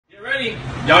ready.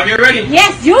 Y'all get ready?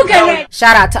 Yes, you get ready.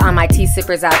 Shout out to all my tea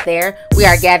sippers out there. We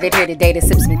are gathered here today to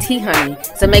sip some tea, honey.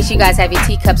 So make sure you guys have your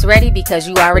teacups ready because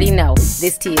you already know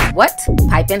this tea is what?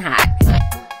 Piping hot.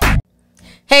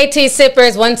 Hey tea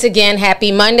sippers, once again,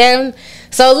 happy Monday.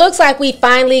 So it looks like we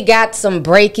finally got some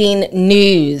breaking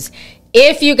news.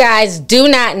 If you guys do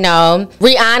not know,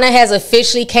 Rihanna has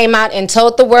officially came out and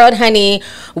told the world, honey,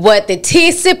 what the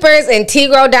tea sippers and tea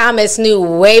girl Damas knew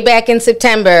way back in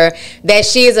September, that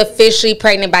she is officially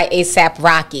pregnant by A$AP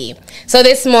Rocky. So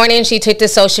this morning she took to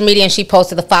social media and she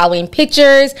posted the following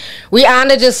pictures.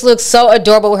 Rihanna just looks so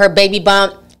adorable with her baby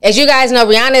bump. As you guys know,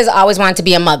 Rihanna has always wanted to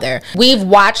be a mother. We've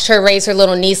watched her raise her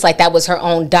little niece like that was her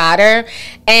own daughter.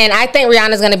 And I think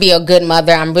Rihanna's going to be a good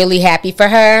mother. I'm really happy for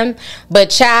her. But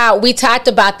child, we talked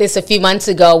about this a few months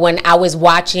ago when I was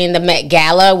watching the Met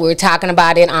Gala. We were talking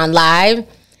about it on live.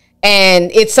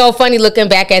 And it's so funny looking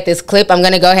back at this clip. I'm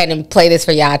going to go ahead and play this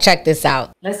for y'all. Check this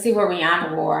out. Let's see what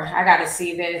Rihanna wore. I got to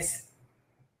see this.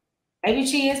 Maybe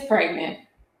she is pregnant.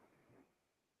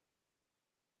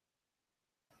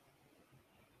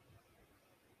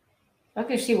 What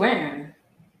is she wearing?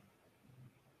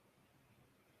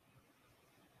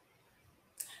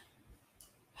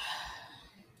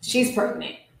 She's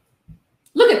pregnant.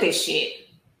 Look at this shit.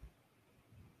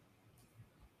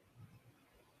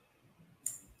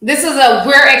 This is a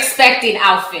we're expecting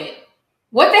outfit.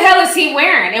 What the hell is he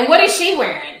wearing? And what is she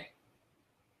wearing?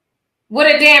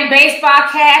 With a damn baseball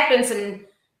cap and some,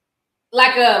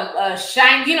 like a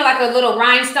shine, you know, like a little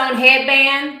rhinestone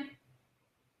headband.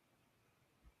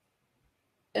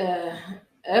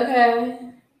 Okay.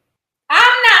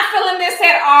 I'm not feeling this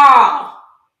at all.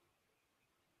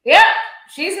 Yep,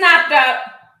 she's knocked up.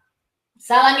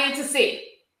 That's all I need to see.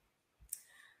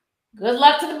 Good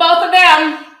luck to the both of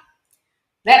them.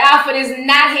 That outfit is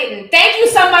not hitting. Thank you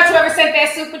so much, whoever sent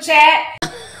that super chat.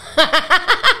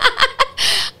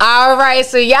 All right,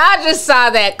 so y'all just saw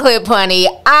that clip, honey.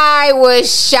 I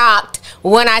was shocked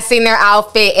when I seen their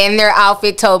outfit, and their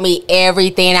outfit told me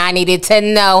everything I needed to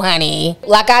know, honey.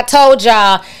 Like I told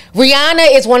y'all,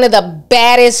 Rihanna is one of the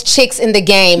baddest chicks in the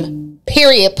game,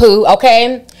 period, poo,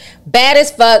 okay? Bad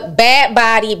as fuck, bad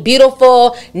body,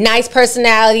 beautiful, nice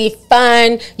personality,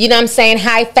 fun, you know what I'm saying,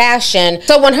 high fashion.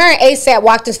 So when her and A$AP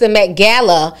walked into the Met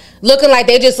Gala, looking like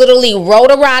they just literally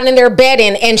rolled around in their bed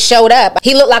and showed up.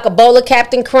 He looked like a bowl of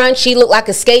Captain Crunch. She looked like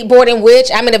a skateboarding witch.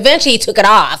 I mean, eventually he took it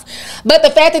off. But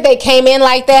the fact that they came in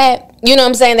like that, you know what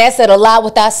I'm saying, that said a lot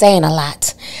without saying a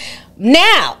lot.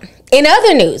 Now, in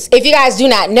other news, if you guys do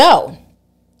not know,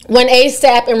 when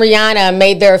A$AP and Rihanna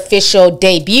made their official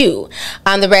debut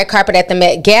on the red carpet at the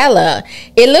Met Gala,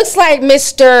 it looks like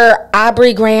Mr.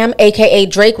 Aubrey Graham, aka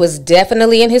Drake, was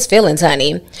definitely in his feelings,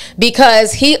 honey,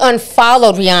 because he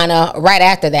unfollowed Rihanna right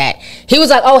after that. He was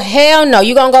like, oh, hell no,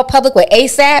 you gonna go public with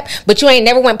A$AP, but you ain't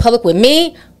never went public with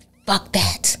me? Fuck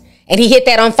that. And he hit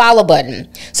that unfollow button.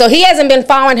 So he hasn't been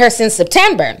following her since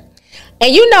September.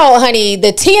 And you know, honey,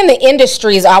 the tea in the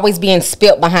industry is always being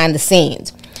spilt behind the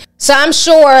scenes. So I'm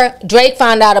sure Drake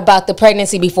found out about the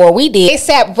pregnancy before we did.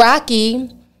 A$AP Rocky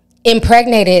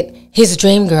impregnated his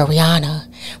dream girl,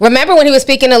 Rihanna. Remember when he was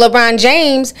speaking to LeBron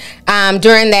James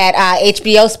during that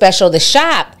HBO special, The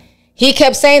Shop, he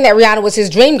kept saying that Rihanna was his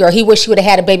dream girl. He wished he would have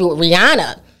had a baby with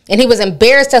Rihanna. And he was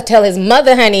embarrassed to tell his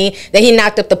mother, honey, that he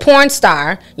knocked up the porn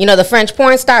star, you know, the French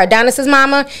porn star, Adonis's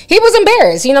mama. He was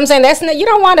embarrassed. You know what I'm saying? That's you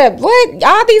don't want to, what?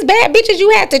 All these bad bitches you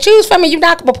had to choose from and you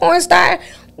knock up a porn star?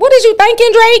 What is you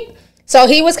thinking, Drake? So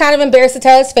he was kind of embarrassed to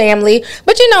tell his family.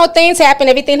 But, you know, things happen.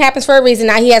 Everything happens for a reason.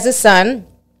 Now he has a son.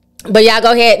 But y'all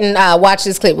go ahead and watch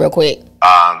this clip real quick.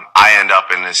 I end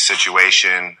up in this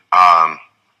situation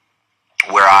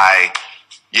where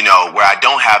where I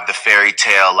don't have the fairy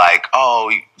tale like,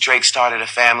 oh, Drake started a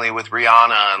family with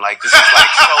Rihanna and like this is like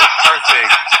so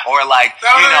perfect, or like,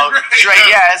 you know, Drake,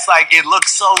 yeah, it's like it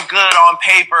looks so good on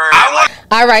paper.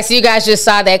 All right, so you guys just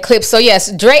saw that clip. So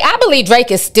yes, Drake, I believe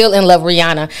Drake is still in love with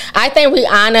Rihanna. I think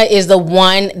Rihanna is the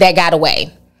one that got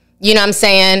away. You know what I'm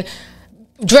saying?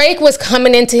 Drake was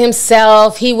coming into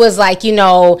himself. He was like, you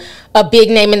know, a big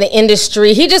name in the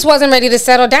industry. He just wasn't ready to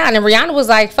settle down. And Rihanna was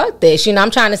like, fuck this. You know,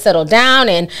 I'm trying to settle down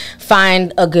and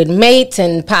find a good mate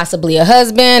and possibly a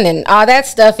husband and all that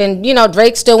stuff. And, you know,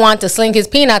 Drake still wanted to sling his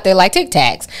peen out there like Tic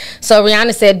Tacs. So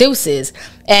Rihanna said deuces.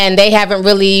 And they haven't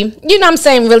really, you know what I'm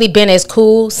saying, really been as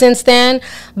cool since then.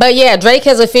 But yeah, Drake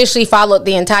has officially followed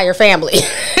the entire family.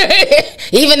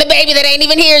 Even the baby that ain't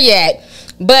even here yet.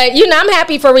 But, you know, I'm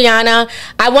happy for Rihanna.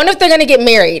 I wonder if they're going to get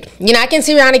married. You know, I can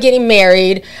see Rihanna getting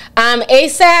married.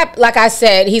 ASAP, like I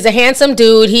said, he's a handsome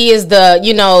dude. He is the,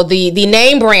 you know, the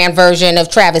name brand version of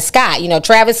Travis Scott. You know,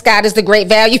 Travis Scott is the great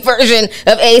value version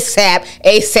of ASAP.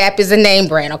 ASAP is a name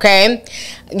brand, okay?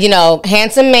 You know,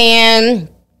 handsome man,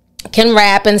 can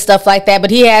rap and stuff like that,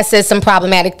 but he has said some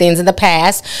problematic things in the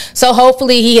past. So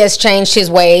hopefully he has changed his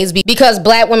ways, because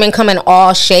black women come in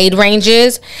all shade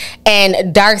ranges,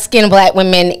 and dark-skinned black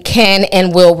women can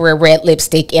and will wear red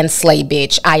lipstick and slay,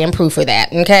 bitch. I am proof of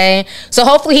that, okay? So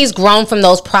hopefully he's grown from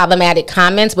those problematic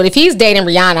comments. But if he's dating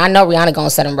Rihanna, I know Rihanna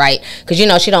gonna set him right, because you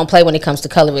know she don't play when it comes to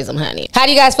colorism, honey. How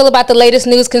do you guys feel about the latest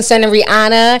news concerning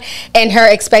Rihanna and her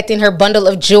expecting her bundle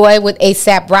of joy with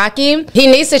A$AP Rocky? He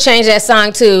needs to change that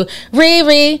song to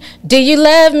Riri, do you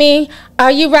love me? Are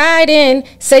you riding?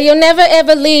 Say you'll never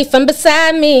ever leave from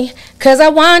beside me, cause I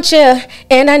want you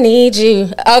and I need you.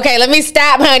 Okay, let me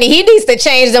stop, honey. He needs to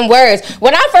change them words.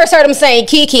 When I first heard him saying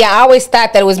Kiki, I always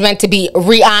thought that it was meant to be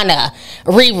Rihanna,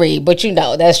 Riri, but you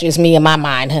know, that's just me in my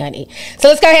mind, honey. So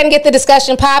let's go ahead and get the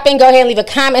discussion popping. Go ahead and leave a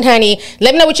comment, honey.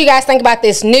 Let me know what you guys think about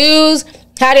this news.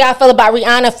 How do y'all feel about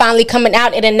Rihanna finally coming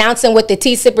out and announcing what the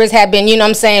tea sippers have been, you know what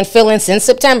I'm saying, feeling since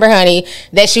September, honey,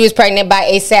 that she was pregnant by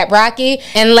A$AP Rocky?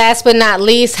 And last but not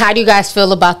least, how do you guys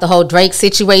feel about the whole Drake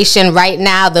situation? Right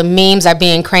now, the memes are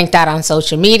being cranked out on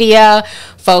social media.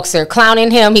 Folks are clowning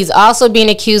him. He's also being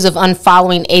accused of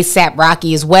unfollowing A$AP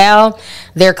Rocky as well.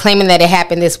 They're claiming that it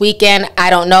happened this weekend. I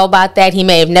don't know about that. He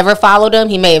may have never followed him.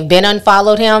 He may have been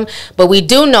unfollowed him. But we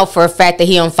do know for a fact that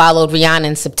he unfollowed Rihanna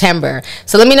in September.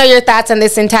 So let me know your thoughts on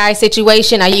this entire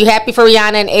situation. Are you happy for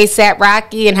Rihanna and A$AP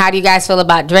Rocky? And how do you guys feel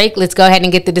about Drake? Let's go ahead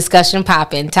and get the discussion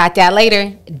popping. Talk to y'all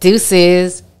later.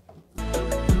 Deuces.